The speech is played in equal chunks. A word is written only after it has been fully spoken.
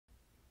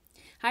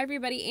Hi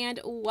everybody and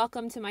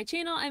welcome to my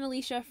channel. I'm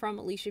Alicia from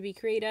Alicia Be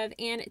Creative,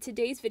 and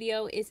today's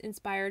video is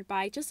inspired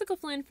by Jessica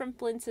Flynn from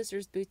Flynn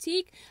Sisters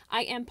Boutique.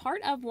 I am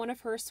part of one of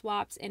her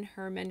swaps in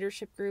her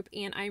mentorship group,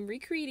 and I'm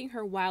recreating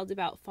her Wild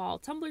About Fall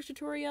tumbler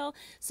tutorial.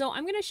 So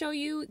I'm going to show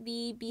you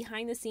the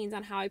behind the scenes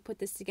on how I put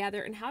this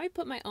together and how I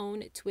put my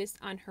own twist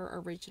on her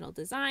original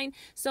design.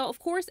 So of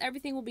course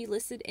everything will be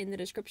listed in the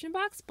description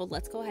box, but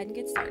let's go ahead and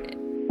get started.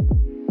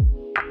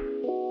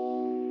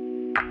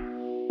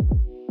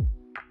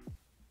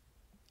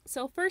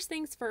 So first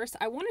things first,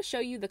 I want to show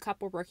you the cup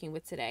we're working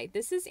with today.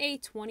 This is a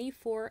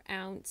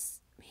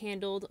 24-ounce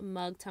handled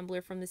mug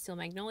tumbler from the Steel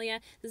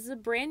Magnolia. This is a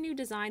brand new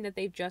design that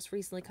they've just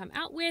recently come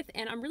out with,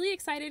 and I'm really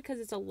excited because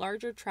it's a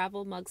larger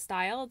travel mug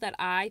style that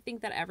I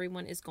think that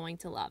everyone is going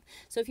to love.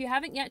 So if you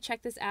haven't yet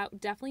checked this out,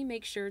 definitely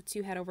make sure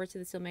to head over to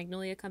the Steel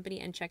Magnolia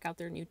company and check out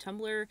their new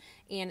tumbler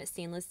and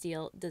stainless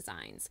steel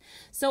designs.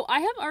 So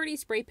I have already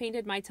spray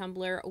painted my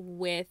tumbler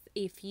with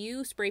a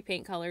few spray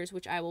paint colors,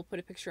 which I will put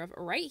a picture of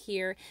right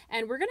here,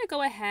 and we're going to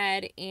go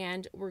ahead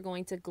and we're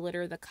going to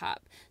glitter the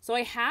cup. So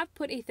I have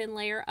put a thin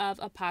layer of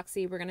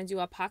epoxy. We're going to do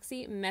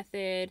epoxy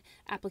method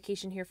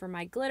application here for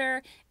my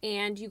glitter,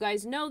 and you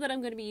guys know that I'm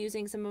going to be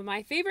using some of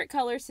my favorite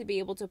colors to be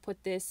able to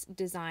put this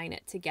design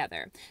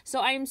together.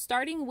 So I am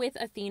starting with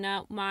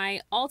Athena,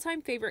 my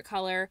all-time favorite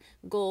color,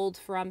 gold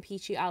from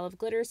Peachy Olive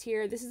Glitters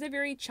here. This is a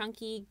very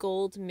chunky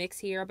gold mix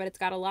here, but it's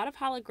got a lot of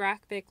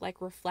holographic, like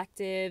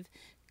reflective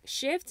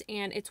shift,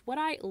 and it's what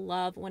I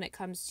love when it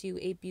comes to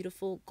a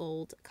beautiful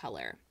gold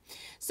color.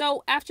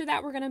 So after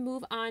that, we're going to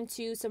move on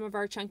to some of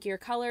our chunkier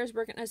colors.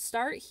 We're going to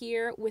start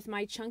here with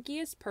my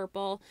chunkiest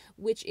purple,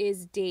 which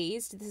is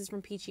Dazed. This is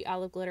from Peachy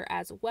Olive Glitter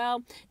as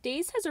well.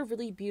 Dazed has a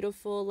really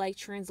beautiful, like,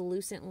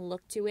 translucent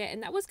look to it,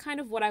 and that was kind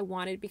of what I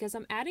wanted because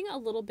I'm adding a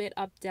little bit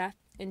of depth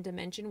and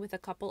dimension with a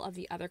couple of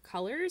the other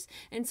colors,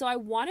 and so I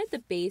wanted the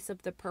base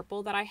of the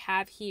purple that I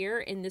have here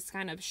in this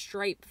kind of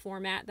stripe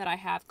format that I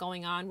have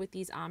going on with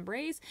these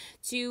ombres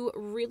to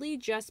really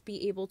just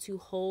be able to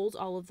hold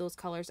all of those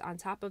colors on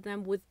top of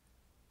them, with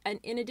and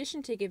in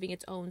addition to giving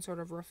its own sort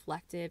of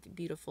reflective,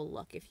 beautiful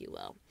look, if you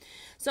will.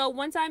 So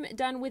once I'm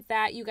done with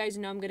that, you guys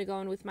know I'm going to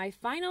go in with my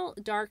final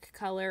dark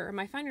color, or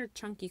my final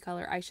chunky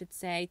color, I should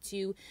say,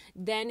 to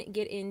then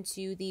get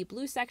into the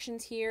blue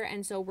sections here.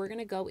 And so we're going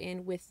to go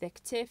in with Thick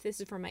Tiff. This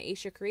is from my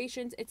Asia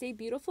Creations. It's a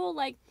beautiful,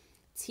 like,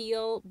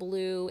 teal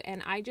blue,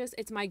 and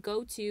it's my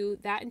go-to.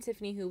 That and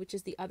Tiffany Who, which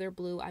is the other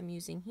blue I'm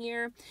using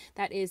here,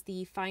 that is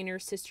the finer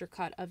sister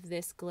cut of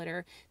this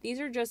glitter. These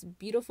are just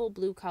beautiful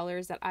blue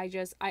colors that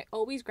I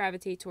always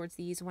gravitate towards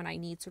these when I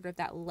need sort of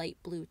that light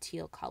blue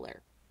teal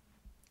color.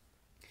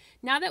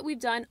 Now that we've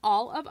done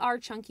all of our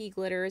chunky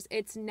glitters,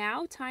 it's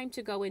now time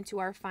to go into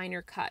our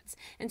finer cuts.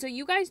 And so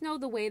you guys know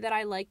the way that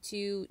I like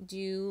to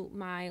do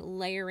my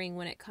layering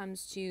when it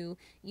comes to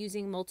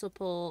using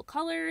multiple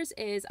colors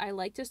is I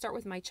like to start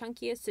with my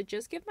chunkiest to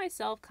just give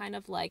myself kind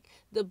of like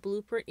the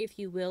blueprint, if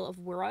you will, of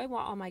where I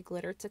want all my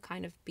glitter to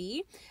kind of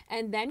be,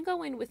 and then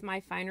go in with my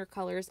finer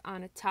colors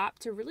on top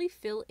to really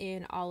fill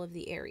in all of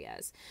the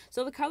areas.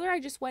 So the color I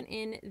just went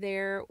in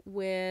there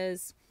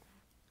was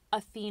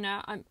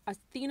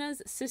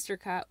Athena's sister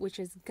cut, which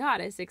is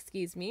Goddess,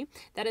 excuse me.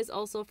 That is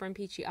also from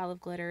Peachy Olive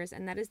Glitters,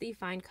 and that is the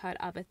fine cut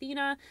of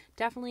Athena.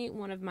 Definitely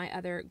one of my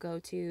other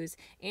go-tos.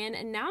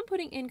 And now I'm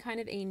putting in kind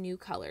of a new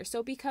color.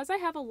 So because I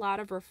have a lot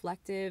of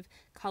reflective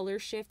color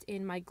shift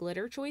in my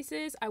glitter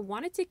choices, I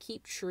wanted to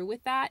keep true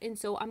with that. And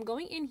so I'm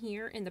going in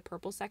here in the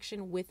purple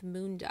section with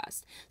Moon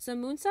Dust. So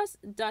Moon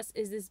Dust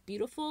is this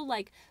beautiful,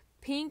 like,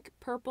 pink,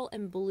 purple,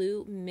 and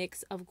blue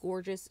mix of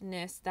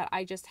gorgeousness that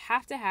I just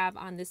have to have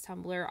on this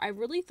tumbler. I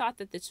really thought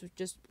that this would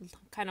just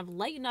kind of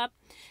lighten up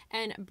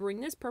and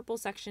bring this purple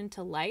section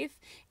to life,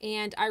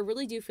 and I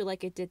really do feel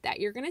like it did that.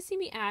 You're going to see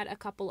me add a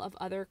couple of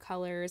other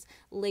colors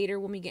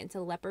later when we get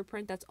into leopard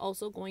print that's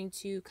also going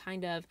to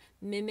kind of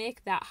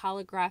mimic that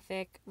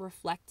holographic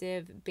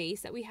reflective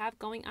base that we have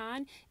going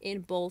on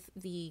in both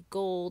the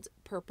gold,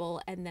 purple,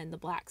 and then the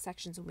black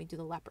sections when we do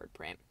the leopard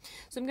print.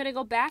 So I'm going to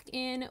go back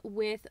in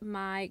with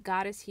my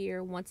Goddess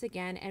here once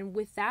again, and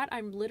with that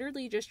I'm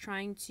literally just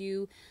trying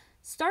to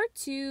start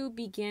to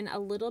begin a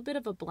little bit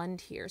of a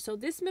blend here. So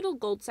this middle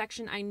gold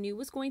section I knew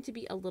was going to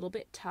be a little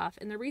bit tough,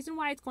 and the reason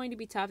why it's going to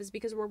be tough is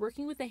because we're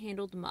working with a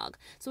handled mug.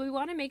 So we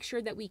want to make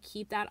sure that we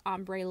keep that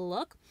ombre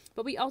look,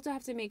 but we also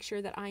have to make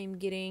sure that I am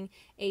getting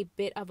a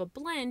bit of a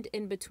blend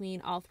in between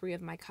all three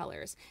of my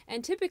colors.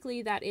 And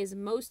typically that is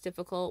most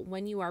difficult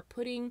when you are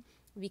putting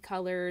the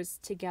colors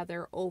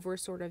together over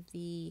sort of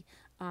the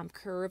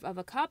curve of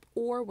a cup,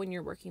 or when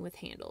you're working with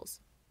handles.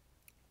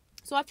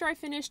 So after I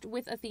finished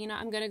with Athena,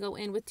 I'm going to go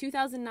in with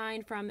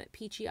 2009 from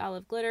Peachy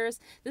Olive Glitters.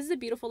 This is a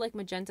beautiful, like,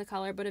 magenta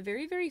color, but a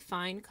very, very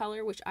fine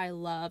color, which I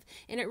love.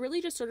 And it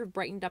really just sort of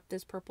brightened up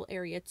this purple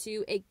area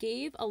too. It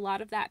gave a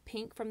lot of that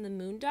pink from the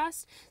Moon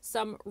Dust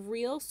some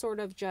real sort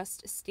of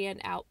just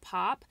stand out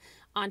pop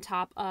on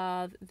top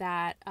of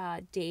that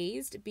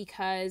Dazed,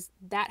 because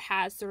that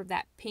has sort of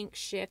that pink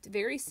shift,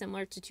 very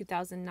similar to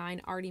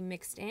 2009, already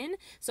mixed in.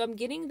 So I'm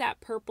getting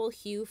that purple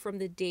hue from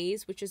the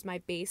Dazed, which is my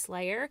base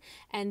layer,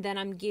 and then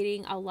I'm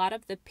getting a lot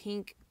of the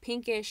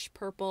pinkish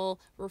purple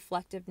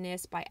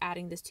reflectiveness by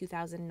adding this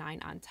 2009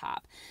 on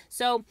top.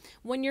 So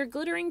when you're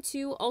glittering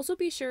too, also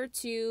be sure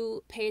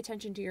to pay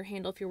attention to your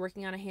handle if you're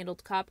working on a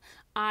handled cup.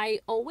 I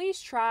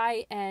always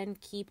try and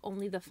keep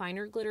only the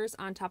finer glitters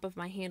on top of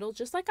my handle,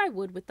 just like I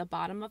would with the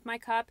bottom of my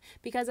cup,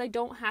 because I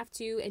don't have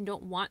to, and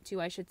don't want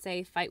to, I should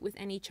say, fight with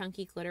any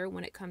chunky glitter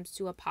when it comes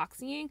to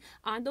epoxying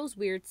on those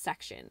weird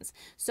sections.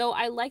 So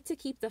I like to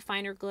keep the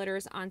finer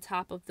glitters on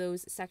top of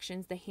those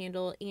sections, the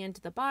handle and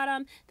the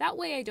bottom. That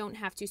way I don't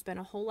have to spend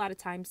a whole lot of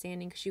time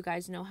sanding, because you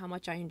guys know how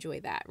much I enjoy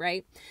that,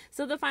 right?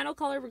 So the final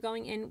color we're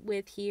going in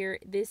with here,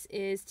 this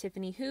is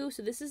Tiffany Who.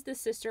 So this is the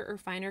sister or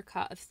finer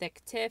cut of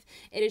Thick Tiff.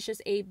 It is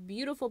just a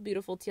beautiful,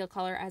 beautiful teal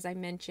color, as I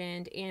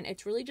mentioned, and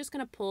it's really just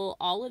going to pull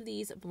all of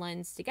these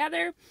blends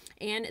together,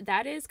 and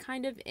that is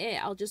kind of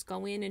it. I'll just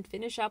go in and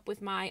finish up with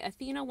my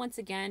Athena once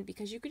again,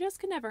 because you can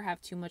never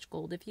have too much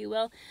gold, if you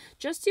will,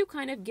 just to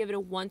kind of give it a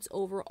once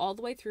over all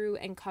the way through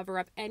and cover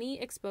up any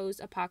exposed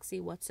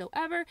epoxy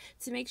whatsoever,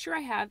 to make sure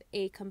I have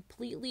a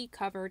completely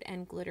covered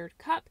and glittered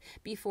cup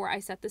before I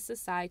set this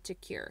aside to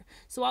cure.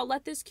 So I'll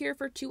let this cure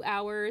for 2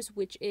 hours,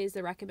 which is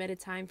the recommended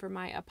time for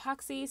my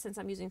epoxy, since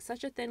I'm using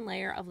such a thin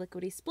layer of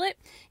liquidy split,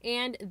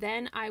 and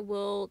then I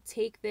will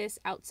take this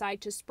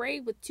outside to spray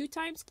with 2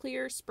 times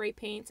clear spray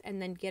paint,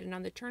 and then get it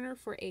on the turner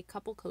for a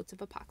couple coats of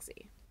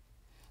epoxy.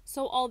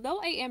 So although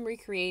I am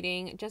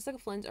recreating Jessica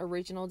Flynn's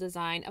original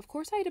design, of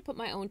course I had to put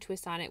my own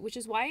twist on it, which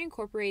is why I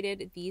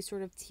incorporated the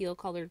sort of teal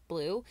colored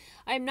blue.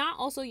 I'm not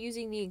also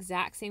using the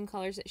exact same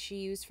colors that she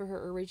used for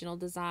her original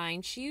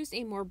design. She used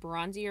a more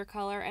bronzier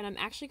color, and I'm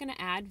actually going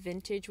to add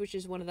Vintage, which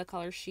is one of the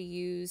colors she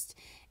used,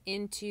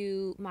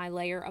 into my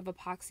layer of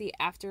epoxy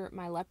after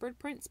my leopard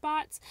print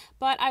spots.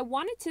 But I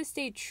wanted to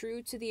stay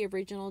true to the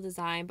original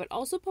design, but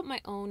also put my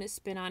own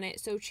spin on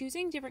it, so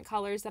choosing different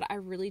colors that I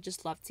really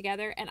just love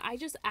together. And I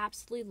just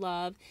absolutely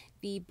love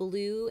the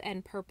blue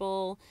and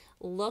purple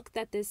look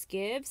that this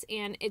gives,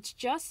 and it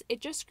just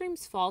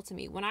screams fall to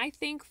me. When I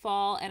think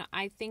fall and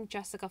I think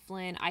Jessica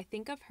Flynn, I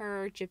think of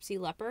her Gypsy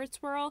Leopard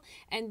swirl,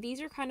 and these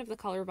are kind of the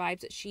color vibes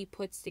that she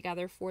puts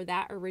together for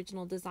that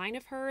original design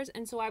of hers.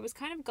 And so I was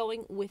kind of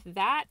going with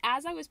that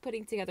as I was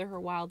putting together her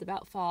Wild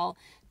About Fall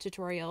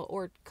tutorial,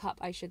 or cup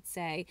I should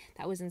say,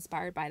 that was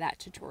inspired by that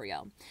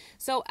tutorial.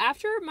 So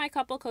after my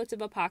couple coats of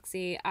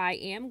epoxy, I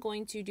am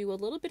going to do a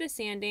little bit of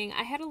sanding.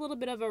 I had a little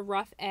bit of a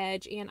rough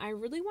edge, and I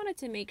really wanted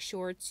to make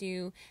sure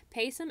to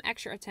pay some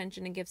extra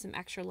attention and give some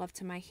extra love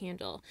to my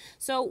handle.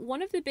 So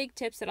one of the big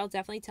tips that I'll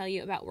definitely tell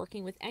you about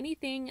working with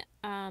anything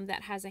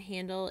that has a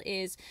handle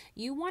is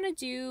you want to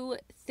do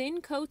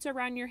thin coats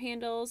around your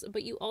handles,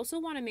 but you also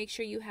want to make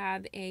sure you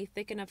have a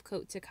thick enough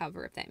coat to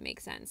cover, if that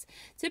makes sense.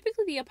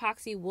 Typically the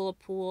epoxy will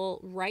pool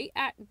right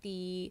at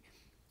the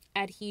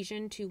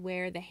adhesion to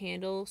where the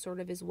handle sort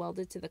of is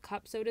welded to the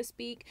cup, so to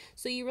speak.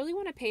 So you really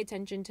want to pay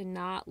attention to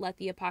not let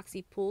the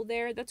epoxy pool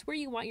there. That's where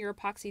you want your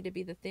epoxy to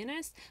be the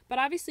thinnest, but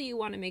obviously you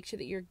want to make sure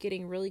that you're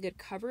getting really good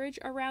coverage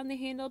around the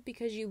handle,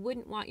 because you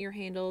wouldn't want your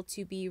handle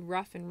to be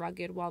rough and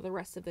rugged while the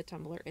rest of the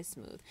tumbler is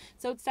smooth.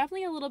 So it's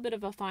definitely a little bit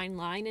of a fine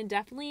line, and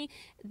definitely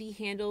the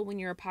handle when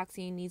you're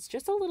epoxying needs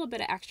just a little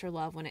bit of extra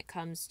love when it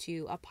comes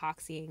to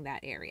epoxying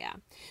that area.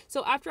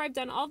 So after I've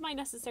done all of my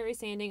necessary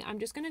sanding, I'm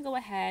just going to go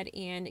ahead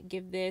and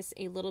give this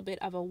a little bit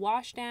of a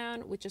wash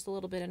down with just a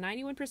little bit of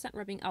 91%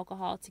 rubbing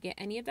alcohol to get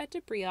any of that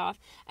debris off,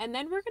 and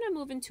then we're going to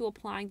move into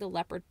applying the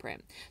leopard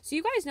print. So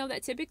you guys know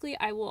that typically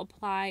I will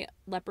apply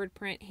leopard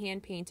print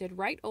hand painted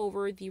right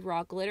over the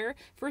raw glitter.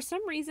 For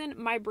some reason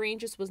my brain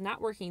just was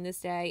not working this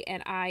day,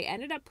 and I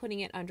ended up putting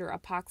it under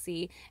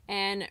epoxy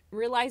and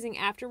realizing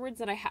afterwards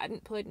that I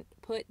hadn't put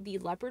the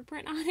leopard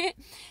print on it.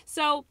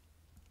 So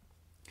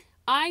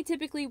I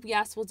typically,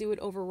 yes, will do it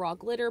over raw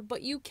glitter,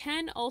 but you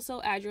can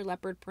also add your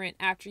leopard print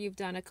after you've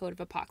done a coat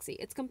of epoxy.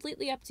 It's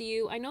completely up to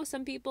you. I know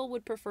some people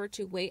would prefer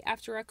to wait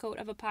after a coat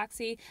of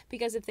epoxy,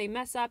 because if they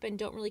mess up and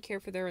don't really care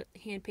for their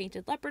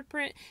hand-painted leopard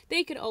print,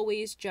 they could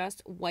always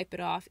just wipe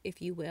it off,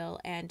 if you will,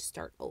 and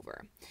start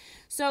over.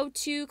 So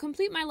to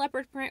complete my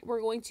leopard print,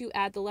 we're going to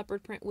add the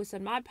leopard print with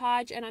some Mod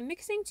Podge, and I'm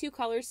mixing 2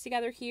 colors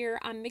together here.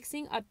 I'm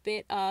mixing a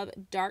bit of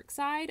Dark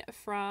Side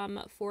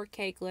from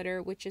 4K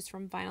Glitter, which is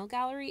from Vinyl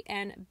Gallery,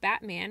 and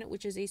Batman,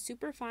 which is a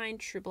super fine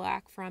true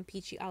black from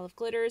Peachy Olive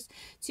Glitters,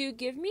 to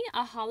give me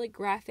a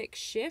holographic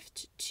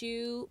shift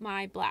to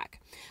my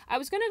black. I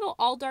was going to go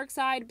all Dark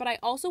Side, but I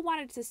also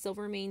wanted to still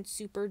remain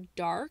super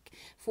dark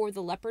for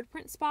the leopard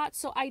print spot,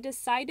 so I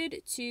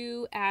decided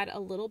to add a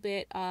little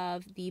bit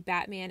of the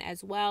Batman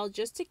as well,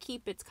 just to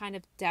keep its kind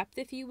of depth,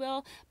 if you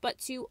will, but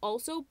to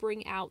also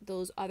bring out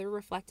those other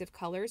reflective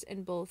colors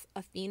in both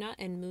Athena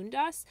and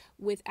Moondust,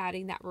 with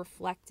adding that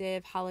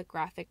reflective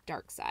holographic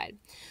Dark Side.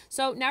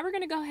 So now we're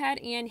going to go ahead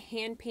and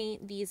hand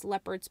paint these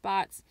leopard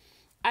spots.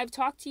 I've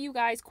talked to you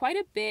guys quite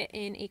a bit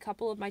in a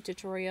couple of my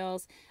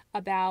tutorials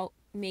about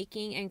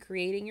making and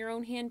creating your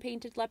own hand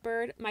painted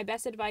leopard, my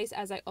best advice,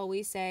 as I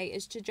always say,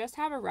 is to just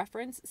have a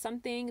reference,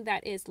 something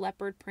that is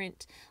leopard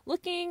print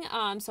looking.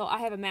 So I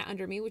have a mat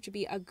under me, which would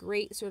be a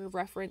great sort of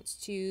reference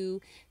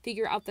to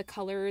figure out the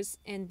colors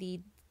and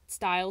the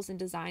styles and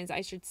designs,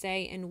 I should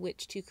say, in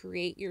which to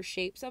create your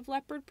shapes of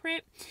leopard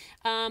print.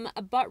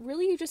 But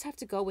really you just have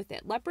to go with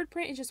it. Leopard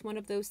print is just one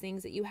of those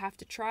things that you have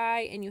to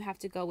try and you have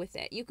to go with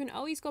it. You can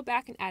always go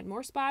back and add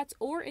more spots,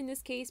 or in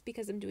this case,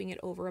 because I'm doing it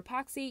over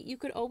epoxy, you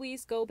could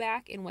always go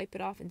back and wipe it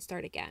off and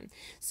start again.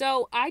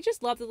 So I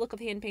just love the look of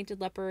hand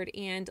painted leopard,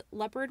 and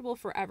leopard will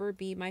forever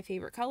be my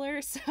favorite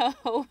color.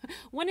 So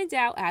when in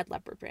doubt, add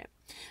leopard print.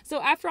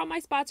 So after all my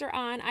spots are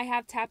on, I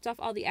have tapped off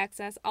all the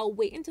excess. I'll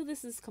wait until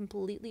this is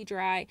completely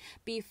dry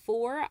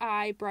before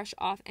I brush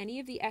off any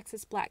of the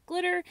excess black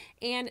glitter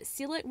and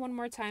seal it one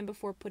more time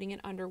before putting it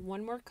under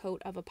one more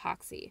coat of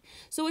epoxy.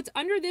 So it's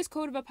under this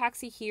coat of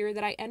epoxy here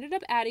that I ended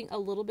up adding a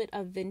little bit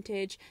of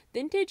Vintage.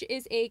 Vintage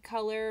is a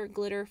color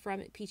glitter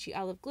from Peachy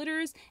Olive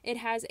Glitters. It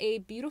has a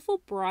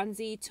beautiful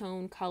bronzy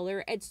tone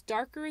color. It's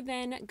darker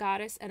than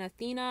Goddess and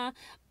Athena,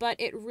 but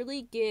it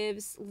really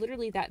gives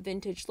literally that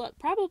vintage look,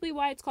 probably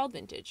why it's called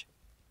Vintage.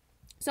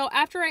 So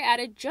after I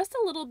added just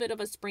a little bit of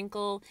a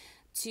sprinkle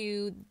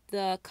to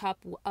the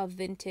cup of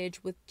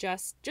Vintage with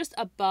just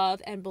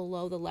above and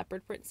below the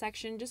leopard print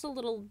section, just a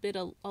little bit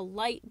of a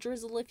light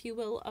drizzle, if you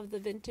will, of the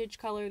Vintage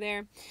color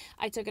there.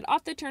 I took it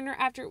off the turner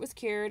after it was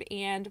cured,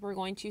 and we're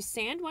going to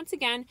sand once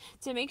again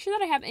to make sure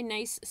that I have a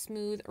nice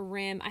smooth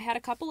rim. I had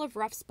a couple of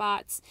rough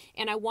spots,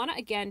 and I want to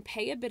again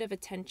pay a bit of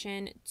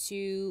attention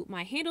to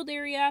my handled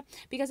area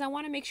because I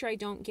want to make sure I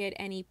don't get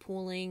any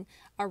pooling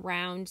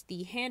around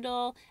the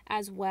handle,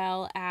 as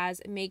well as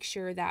make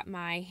sure that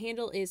my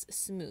handle is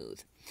smooth.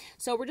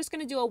 So we're just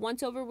going to do a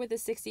once over with a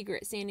 60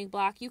 grit sanding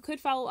block. You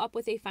could follow up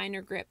with a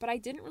finer grit, but I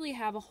didn't really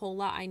have a whole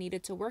lot I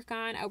needed to work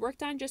on. I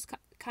worked on just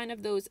kind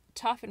of those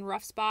tough and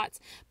rough spots,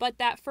 but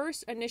that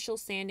first initial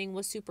sanding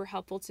was super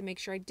helpful to make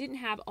sure I didn't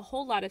have a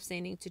whole lot of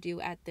sanding to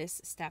do at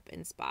this step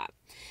and spot.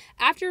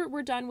 After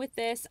we're done with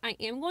this, I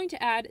am going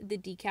to add the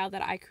decal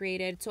that I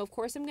created. So of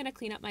course I'm going to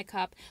clean up my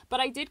cup, but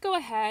I did go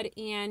ahead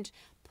and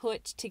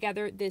put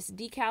together this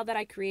decal that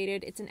I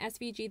created. It's an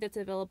SVG that's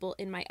available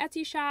in my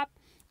Etsy shop.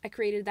 I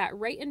created that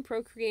right in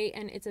Procreate,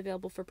 and it's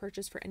available for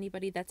purchase for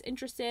anybody that's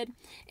interested.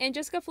 And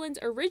Jessica Flynn's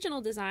original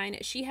design,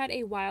 she had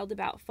a Wild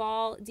About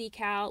Fall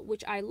decal,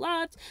 which I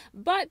loved,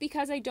 but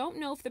because I don't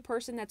know if the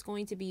person that's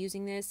going to be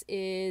using this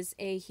is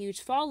a huge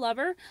fall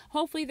lover,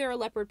 hopefully they're a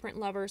leopard print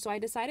lover, so I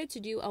decided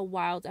to do a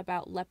Wild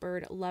About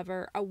Leopard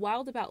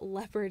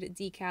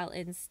decal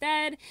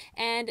instead.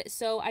 And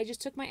so I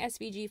just took my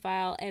SVG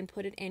file and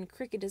put it in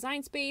Cricut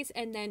Design Space,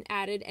 and then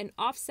added an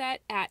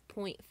offset at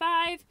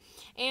 0.5,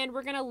 and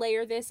we're going to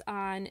layer this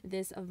on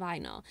this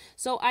vinyl.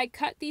 So I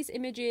cut these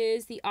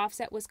images. The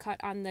offset was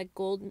cut on the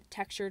gold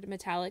textured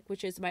metallic,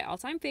 which is my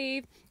all-time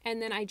fave,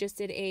 and then I just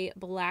did a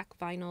black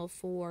vinyl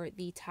for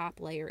the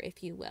top layer,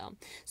 if you will.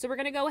 So we're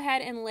going to go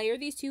ahead and layer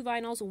these two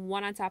vinyls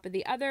one on top of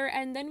the other,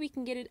 and then we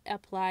can get it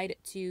applied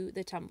to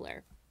the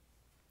tumbler.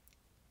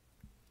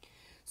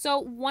 So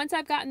once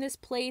I've gotten this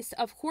placed,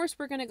 of course,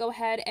 we're going to go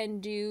ahead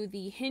and do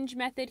the hinge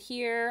method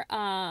here.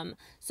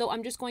 So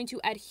I'm just going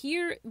to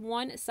adhere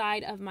one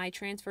side of my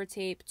transfer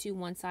tape to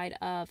one side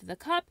of the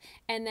cup,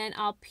 and then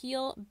I'll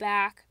peel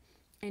back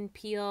and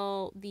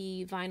peel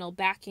the vinyl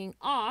backing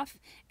off,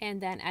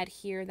 and then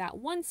adhere that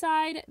one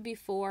side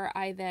before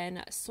I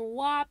then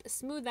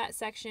smooth that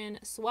section,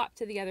 swap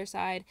to the other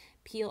side,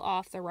 peel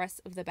off the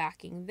rest of the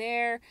backing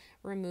there,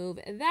 remove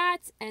that,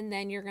 and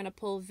then you're going to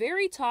pull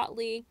very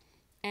tautly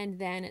and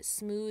then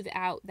smooth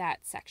out that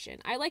section.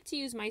 I like to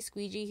use my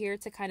squeegee here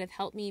to kind of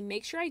help me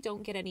make sure I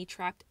don't get any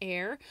trapped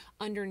air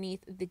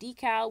underneath the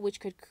decal,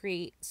 which could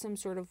create some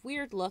sort of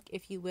weird look,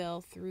 if you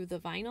will, through the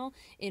vinyl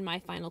in my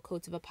final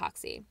coats of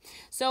epoxy.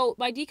 So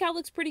my decal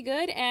looks pretty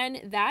good, and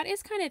that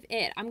is kind of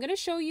it. I'm going to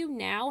show you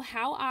now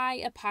how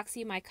I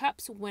epoxy my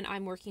cups when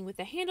I'm working with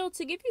the handle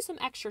to give you some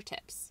extra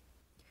tips.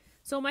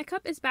 So my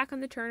cup is back on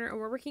the turner, and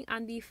we're working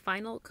on the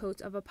final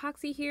coat of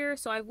epoxy here.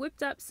 So I've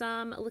whipped up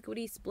some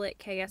liquidy split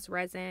KS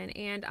resin,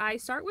 and I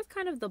start with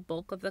kind of the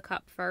bulk of the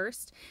cup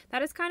first.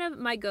 That is kind of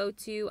my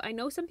go-to. I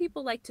know some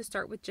people like to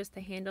start with just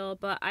the handle,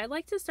 but I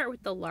like to start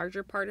with the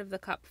larger part of the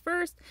cup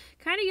first,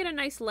 kind of get a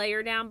nice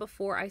layer down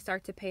before I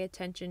start to pay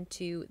attention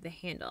to the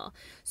handle.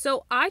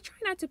 So I try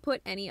not to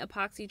put any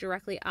epoxy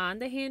directly on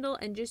the handle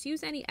and just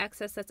use any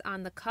excess that's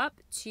on the cup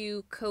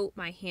to coat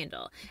my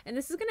handle. And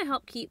this is going to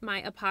help keep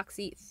my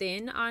epoxy thin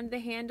on the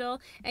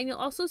handle, and you'll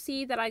also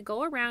see that I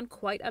go around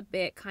quite a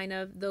bit, kind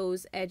of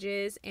those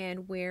edges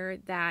and where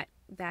that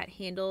that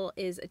handle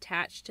is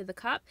attached to the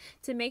cup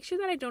to make sure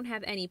that I don't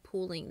have any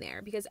pooling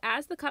there, because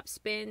as the cup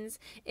spins,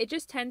 it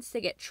just tends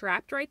to get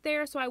trapped right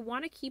there. So I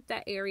want to keep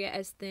that area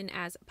as thin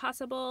as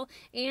possible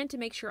and to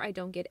make sure I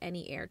don't get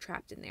any air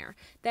trapped in there.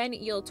 Then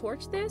you'll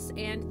torch this,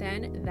 and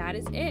then that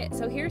is it.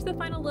 So here's the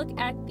final look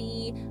at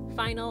the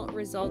final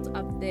result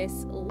of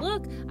this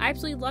look. I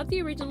absolutely love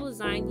the original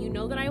design. You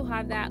know that I will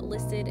have that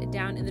listed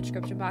down in the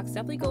description box.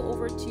 Definitely go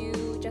over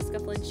to Jessica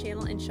Flynn's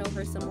channel and show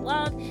her some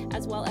love,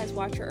 as well as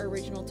watch her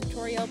original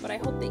tutorial. But I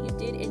hope that you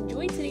did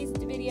enjoy today's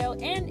video,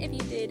 and if you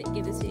did,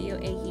 give this video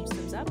a huge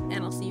thumbs up,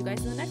 and I'll see you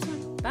guys in the next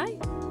one.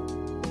 Bye!